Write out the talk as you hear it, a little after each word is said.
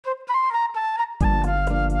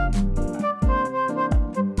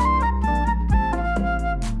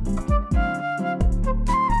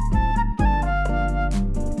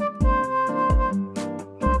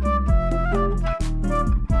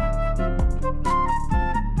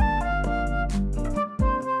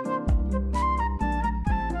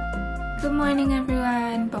morning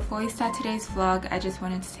everyone. Before we start today's vlog, I just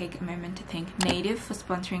wanted to take a moment to thank Native for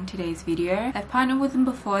sponsoring today's video. I've partnered with them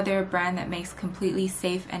before. They're a brand that makes completely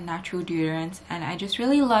safe and natural deodorants, and I just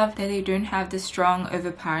really love that they don't have the strong,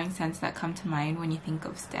 overpowering scents that come to mind when you think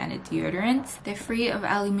of standard deodorants. They're free of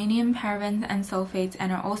aluminium, parabens and sulfates,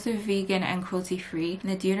 and are also vegan and cruelty free.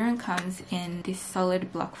 And the deodorant comes in this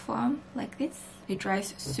solid block form like this. It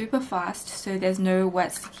dries super fast, so there's no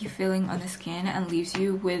wet sticky feeling on the skin and leaves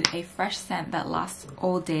you with a fresh scent that lasts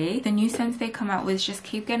all day. The new scents they come out with just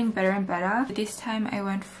keep getting better and better. This time I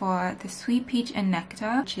went for the Sweet Peach and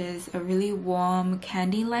Nectar, which is a really warm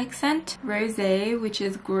candy-like scent. Rosé, which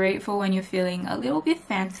is great for when you're feeling a little bit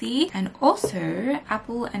fancy. And also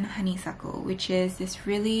Apple and Honeysuckle, which is this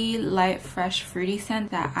really light, fresh, fruity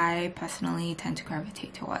scent that I personally tend to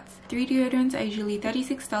gravitate towards. 3 deodorants are usually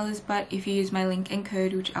 $36, but if you use my link and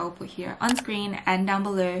code, which I will put here on screen and down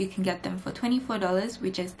below, you can get them for $24,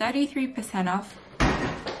 which is 33% off.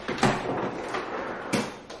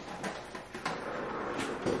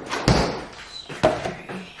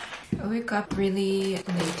 I woke up really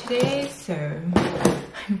late today, so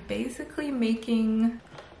I'm basically making,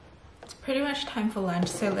 it's pretty much time for lunch,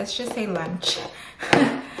 so let's just say lunch.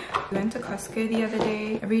 We went to Costco the other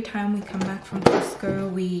day. Every time we come back from Costco,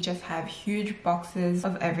 we just have huge boxes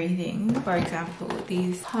of everything. For example,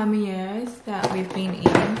 these palmiers that we've been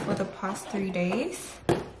eating for the past 3 days.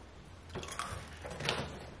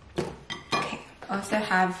 Okay, I also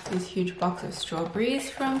have this huge box of strawberries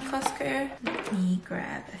from Costco. Let me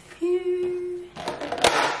grab a few.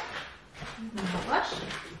 Wash.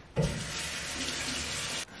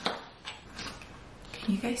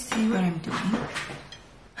 Can you guys see what I'm doing?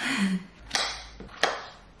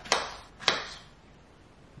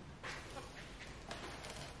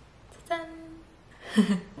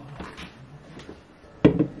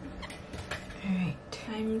 Alright,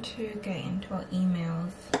 time to get into our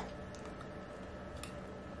emails.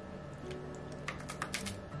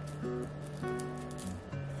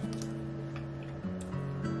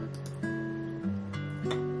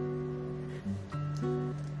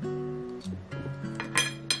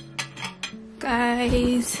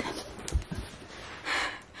 Guys,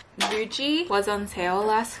 Muji was on sale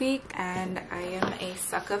last week and I am a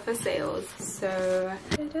sucker for sales, so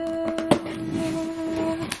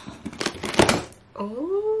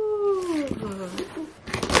oh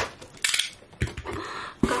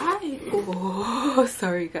guys, oh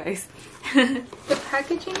sorry guys. The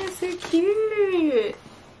packaging is so cute.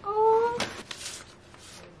 Oh,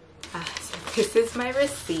 so this is my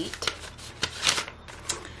receipt.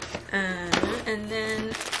 And then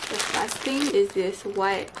the first thing is this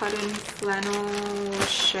white cotton flannel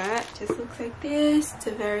shirt. Just looks like this. It's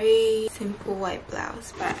a very simple white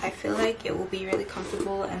blouse, but I feel like it will be really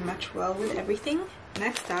comfortable and match well with everything.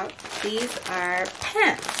 Next up, these are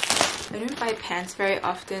pants. I don't buy pants very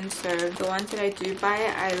often, so the ones that I do buy,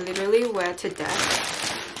 I literally wear to death.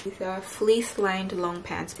 These are fleece lined long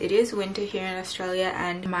pants. It is winter here in Australia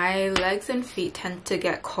and my legs and feet tend to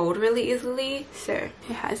get cold really easily, so it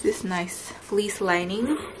has this nice fleece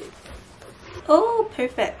lining. Oh,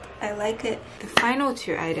 perfect. I like it. The final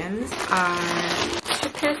 2 items are 2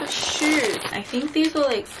 pairs of shoes. I think these were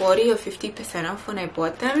like 40 or 50% off when I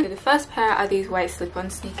bought them. So the first pair are these white slip-on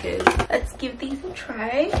sneakers. Let's give these a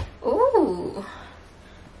try. Ooh,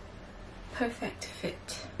 perfect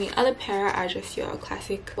fit. The other pair are just your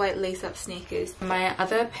classic white lace-up sneakers. My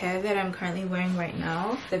other pair that I'm currently wearing right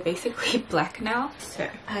now, they're basically black now, so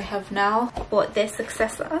I have now bought their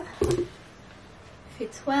successor.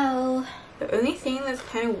 Fits well. The only thing that's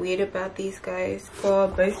kind of weird about these guys, for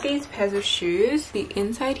both these pairs of shoes, the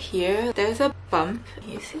inside here, there's a bump.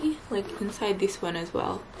 You see? Like inside this one as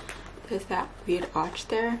well. There's that weird arch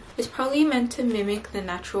there. It's probably meant to mimic the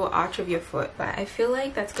natural arch of your foot, but I feel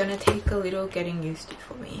like that's gonna take a little getting used to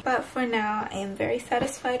for me. But for now, I am very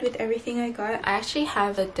satisfied with everything I got. I actually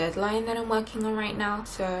have a deadline that I'm working on right now,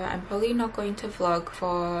 so I'm probably not going to vlog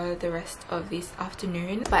for the rest of this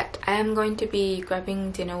afternoon, but I am going to be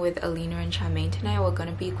grabbing dinner with Alina and Charmaine tonight. We're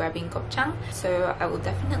gonna be grabbing gopchang, so I will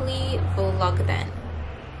definitely vlog then.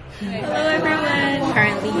 Hello everyone!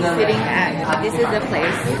 Currently sitting at, this is the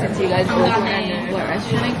place, since you guys both want to know what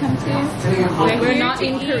restaurant I come to. We're not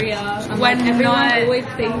in Korea. When everyone always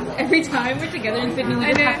thinks, every time we're together in Sydney, we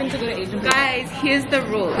just happen to go to Asian places. Guys, here's the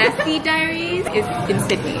rule. Nessie Diaries is in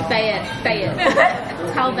Sydney. Say it, say it.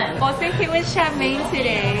 Tell them. Also here with Charmaine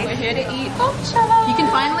today. We're here to eat gopchang. You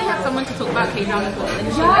can finally have someone to talk about K-drama with,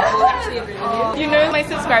 and she will actually agree with you. You know, my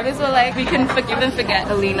subscribers were like, we can forgive and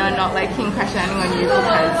forget Alina not liking Crash Landing on You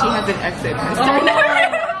because she has an exit.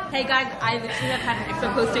 Hey guys, I literally have had an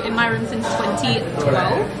extra poster in my room since 2012. So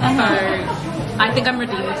I think I'm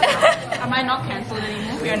redeemed. Am I not cancelled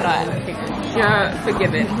anymore? You're not. You're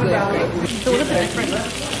forgiven. So what is the difference?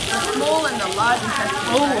 Small and the large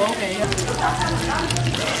intestine. Oh, okay.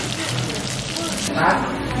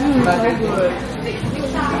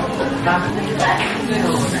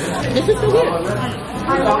 This is so good.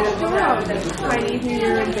 I watched Chinese New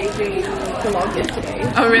Year in Beijing vlog yesterday.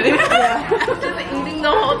 Oh really? Yeah. Just eating the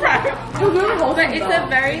whole time. But it's a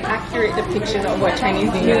very accurate depiction of what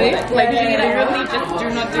Chinese New Year is. Like you literally just do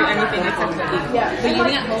not do anything except for eat. Yeah. But you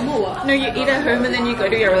eating at home or what? No, you eat at home and then you go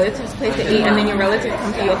to your relative's place to eat, and then your relatives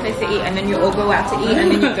come to your place to eat, and then you all go out to eat, and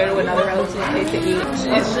then you go to another relative's place to eat.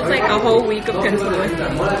 It's just like a whole week of continuous.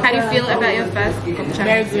 How do you feel about your first gopchang?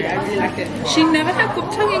 Very good, I really liked it. She never had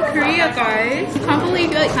gopchang in Korea, guys. I can't believe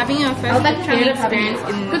you're like having your first gopchang experience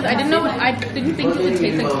in. Because I didn't think it would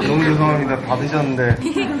taste like 너무 죄송합니다. 다 드셨는데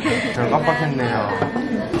제가 깜빡했네요.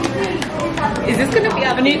 Is this gonna be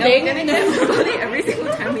a new thing? We're gonna get everybody every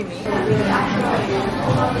single time we meet.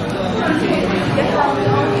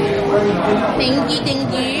 Thank you.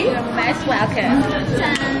 You're most welcome.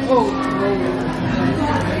 Oh.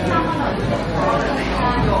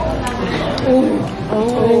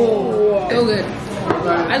 So good.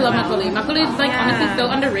 I love makgeolli. Makgeolli is like honestly so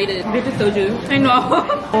underrated. This is soju. I know.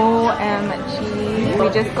 OMG. We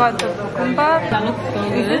just got the bokkeumbap. That looks so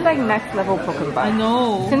good. This is like next level bokkeumbap. I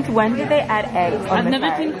know. Since when did they add eggs on I've the never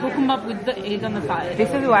side? seen bokkeumbap with the egg on the side. This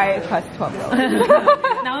is why it costs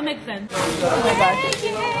 $12. Now it makes sense. Oh my gosh.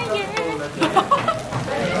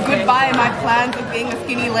 Goodbye, my plans of being a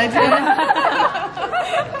skinny legend.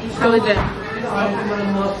 How is it?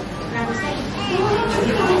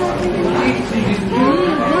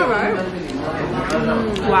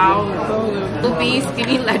 Wow. We'll be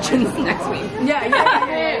skinny legends next week. Yeah.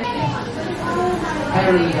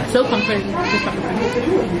 So comforting.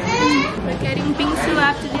 We're getting bingsu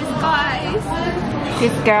after this, guys.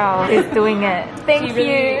 This girl is doing it. Thank She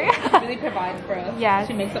really, you. really provides for us. Yes.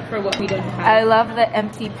 She makes up for what we don't have. I love the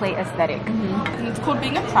empty plate aesthetic. It's called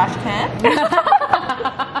being a trash can.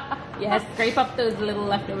 Yes, scrape up those little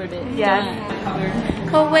leftover bits. Yes. Done.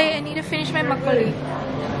 Oh wait, I need to finish my makgeolli.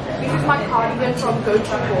 This is my cardigan from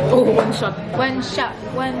Gochu. Oh, one shot. One shot,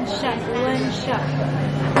 one shot, one shot.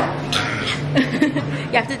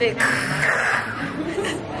 You have to do it.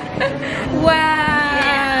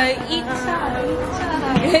 Wow!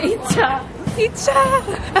 Icha!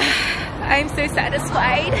 I'm so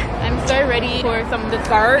satisfied. I'm so ready for some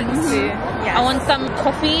desserts. Yes. I want some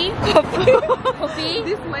coffee. Coffee.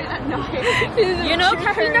 This late at night. You know,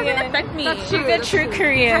 caffeine doesn't affect me. She's a true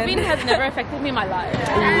Korean. Caffeine has never affected me in my life.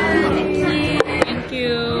 Thank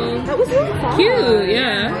you. That was really fun. Cute,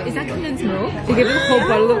 yeah. Is that condensed milk? They give us a whole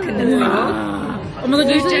bottle of condensed milk. Oh my god,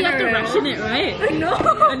 So usually you have to generous. ration it, right? I know.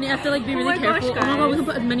 And you have to like be really my gosh, careful. Oh my god, we can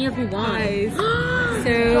put as many as we want.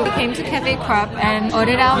 So we came to Cafe Crop and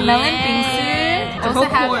ordered our melon bingsu. The Also whole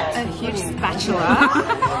have quart. a huge spatula.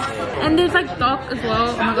 And there's like stock as well.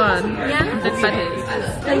 Oh my god. Yeah. I'm so excited.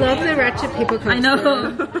 I love the ratchet paper cups. I know.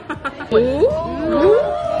 Ooh.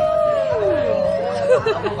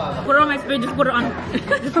 Put it on my spoon, just put it on.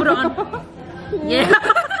 Just put it on. Yeah.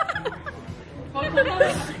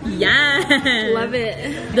 Yes. Love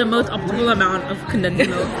it. The most optimal amount of condensed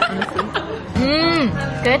milk, honestly.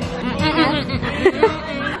 Good.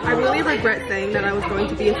 I really regret saying that I was going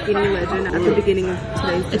to be a skinny legend at the beginning of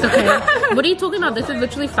today's It's okay. What are you talking about? This is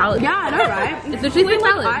literally salad. Yeah, I know, right? It's literally like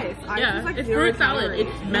salad. ice. Ice Yeah, is like it's zero fruit salad. calories.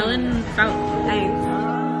 It's melon salad. Thanks.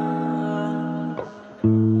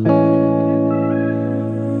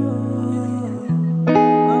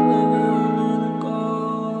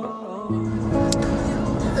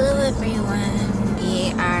 Hello everyone. We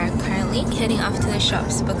are currently heading off to the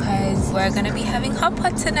shops because we're gonna be having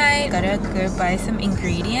Hotpot tonight. Gotta go buy some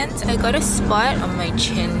ingredients. I got a spot on my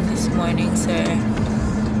chin this morning, so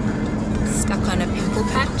stuck on a pimple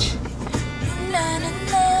patch. Na, na,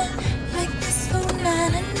 na, like this, oh, na,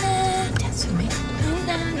 na, na. Dance with me.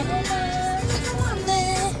 Na, na, na, na.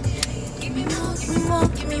 Give me more, give me more,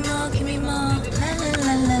 give me more, give me more. La la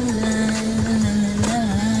la la la.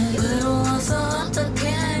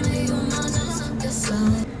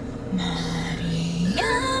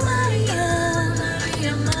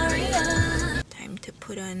 Time to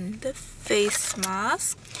put on the face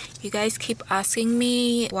mask. You guys keep asking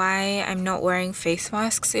me why I'm not wearing face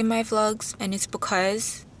masks in my vlogs, and it's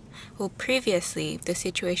because, well, previously the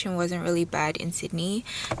situation wasn't really bad in Sydney,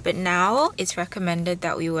 but now it's recommended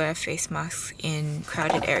that we wear face masks in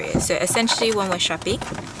crowded areas. So essentially when we're shopping.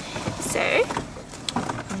 So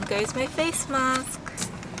goes my face mask.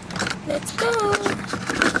 Let's go.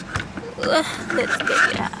 Let's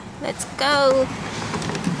get ya. Let's go.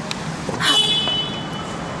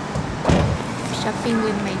 Shopping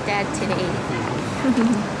with my dad today.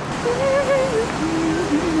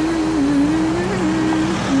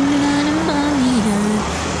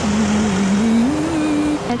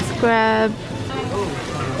 Let's grab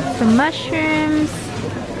some mushrooms.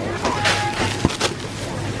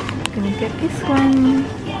 Gonna get this one.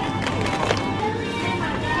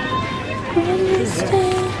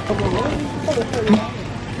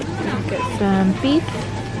 Get some beef.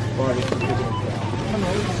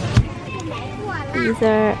 These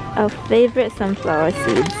are our favorite sunflower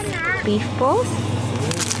seeds. Beef balls.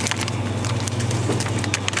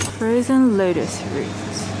 Frozen lotus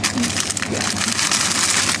roots. Yeah.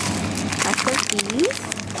 Pack of these.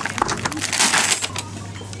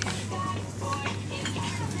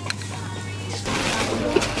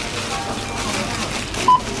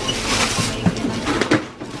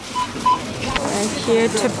 We're here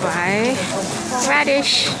to buy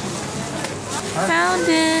radish. Found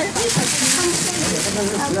it.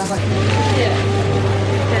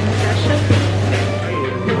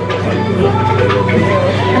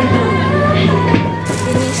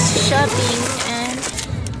 Finished shopping and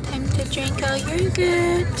time to drink our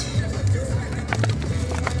yogurt.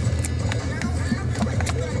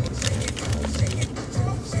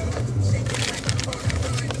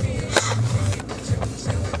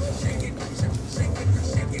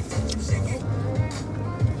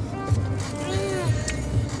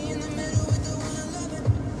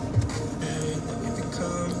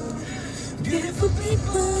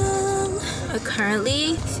 We're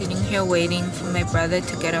currently sitting here waiting for my brother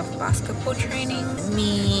to get off basketball training.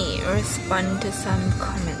 Me respond to some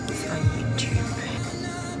comments on YouTube.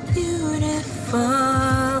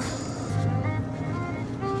 Beautiful.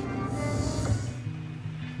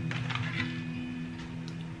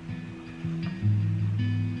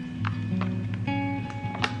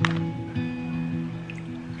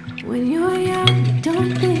 When you're young, you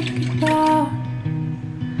don't think about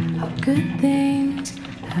how good things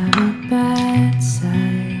have a bad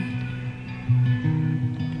side.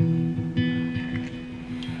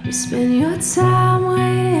 You spend your time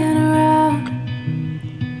waiting around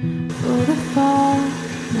for the fall,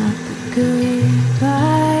 not the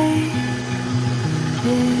goodbye.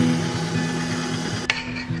 Yeah.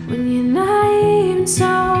 When you're naive and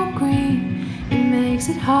so green, it makes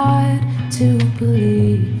it hard to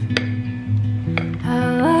believe how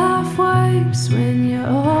life works when you're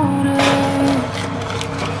older.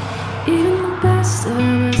 Even the best of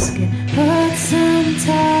us get hurt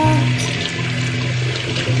sometimes.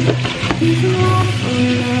 Even life for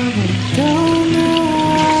love, I don't know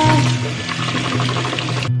why.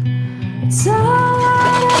 It's all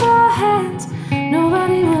out of our hands,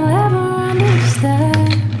 nobody will ever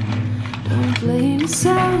understand. Don't blame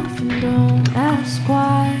yourself and don't ask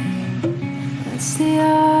why. That's the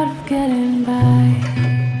art of getting by.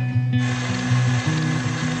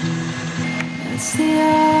 That's the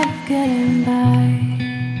art of getting by.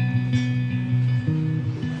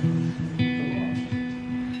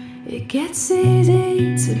 It gets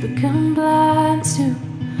easy to become blind to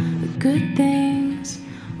the good things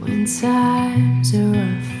when times are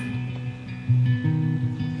rough.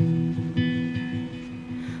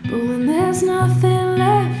 But when there's nothing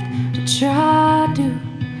left to try to,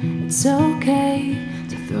 it's okay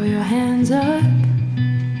to throw your hands up.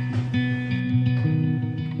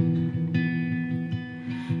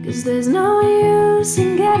 'Cause there's no use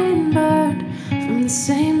in getting burned from the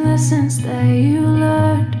same lessons that you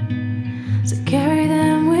learned. So carry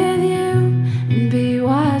them with you and be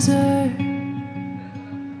wiser.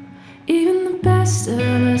 Even the best of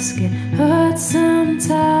us get hurt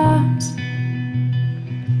sometimes.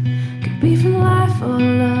 Could be from life or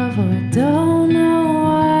love or I don't know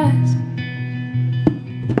why.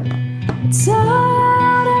 It's all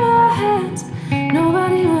out of our hands,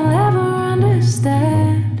 nobody will ever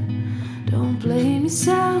understand. Don't blame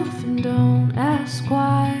yourself and don't ask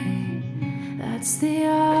why. That's the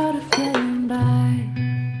art of getting by.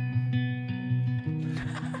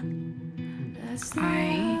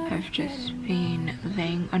 I have just been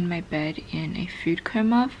laying on my bed in a food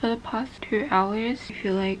coma for the past 2 hours. I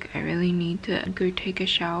feel like I really need to go take a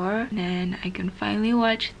shower and then I can finally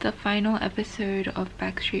watch the final episode of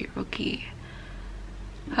Backstreet Rookie.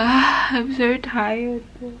 I'm so tired.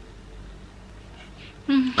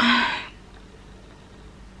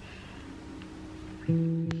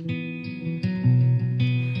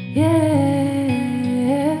 Yeah.